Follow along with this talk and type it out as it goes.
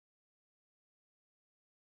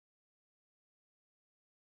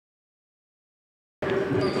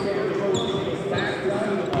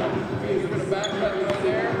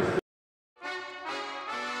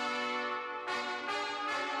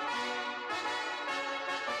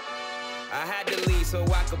I had to leave so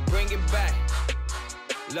I could bring it back.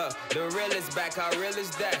 Look, the real is back, how real is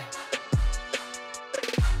that?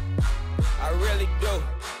 I really do,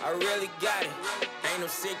 I really got it. Ain't no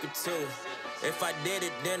secret to it. If I did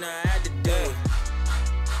it, then I had to do it.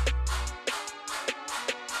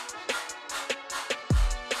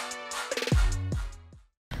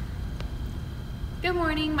 Good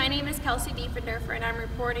morning, my name is Kelsey Diefenderfer and I'm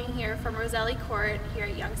reporting here from Roselli Court here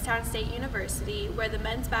at Youngstown State University, where the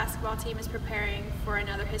men's basketball team is preparing for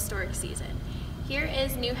another historic season. Here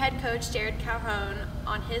is new head coach Jared Calhoun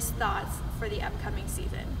on his thoughts for the upcoming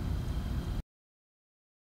season.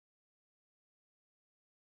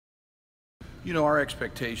 You know, our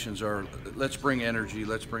expectations are, let's bring energy,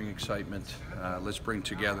 let's bring excitement, let's bring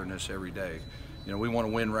togetherness every day. You know, we want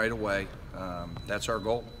to win right away. That's our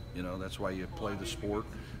goal. You know, that's why you play the sport.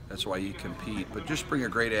 That's why you compete. But just bring a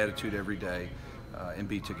great attitude every day and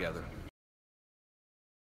be together.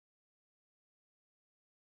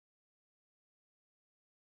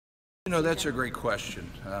 You know, that's a great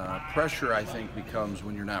question. Pressure, I think, becomes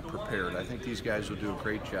when you're not prepared. I think these guys will do a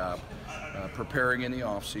great job preparing in the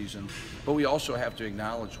off season, but we also have to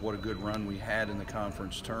acknowledge what a good run we had in the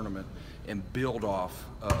conference tournament and build off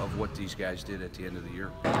of what these guys did at the end of the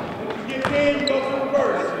year. Get in, you go for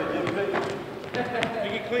reverse.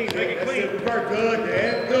 Make it clean, make it clean. Reverse, good,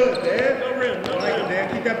 Dan, good, Dan. No rim, no rim.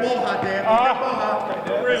 Dan, keep that ball hot, Dan. Keep that ball hot.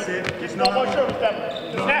 No rim. That's it. Just no more shoulder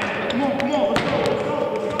step. Snatch. Come on, come on, let's go, let's go,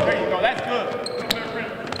 let's go. There you go, that's good.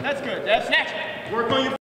 That's good, that's snatch. Work on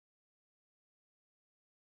your.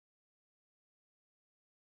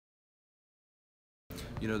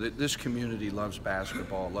 You know, this community loves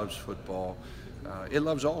basketball, loves football. It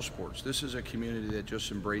loves all sports. This is a community that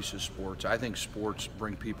just embraces sports. I think sports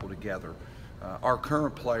bring people together. Our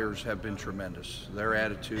current players have been tremendous. Their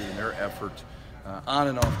attitude and their effort on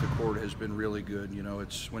and off the court has been really good. You know,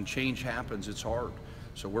 it's when change happens, it's hard.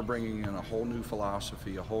 So we're bringing in a whole new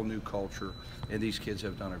philosophy, a whole new culture, and these kids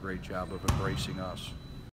have done a great job of embracing us.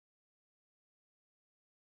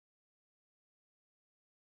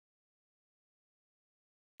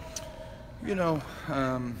 You know,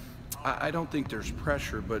 I don't think there's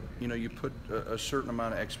pressure, but, you know, you put a certain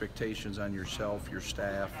amount of expectations on yourself, your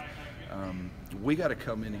staff. We got to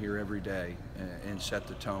come in here every day and set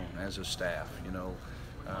the tone as a staff. You know,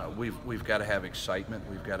 we've got to have excitement,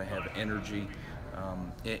 we've got to have energy,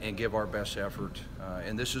 and give our best effort.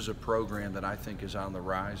 And this is a program that I think is on the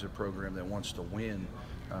rise, a program that wants to win.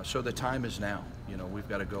 So the time is now. You know, we've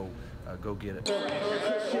got to go get it.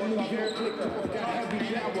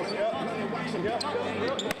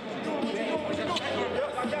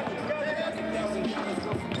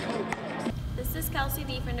 This is Kelsey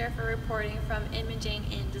Diefenderfer reporting from Imaging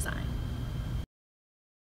in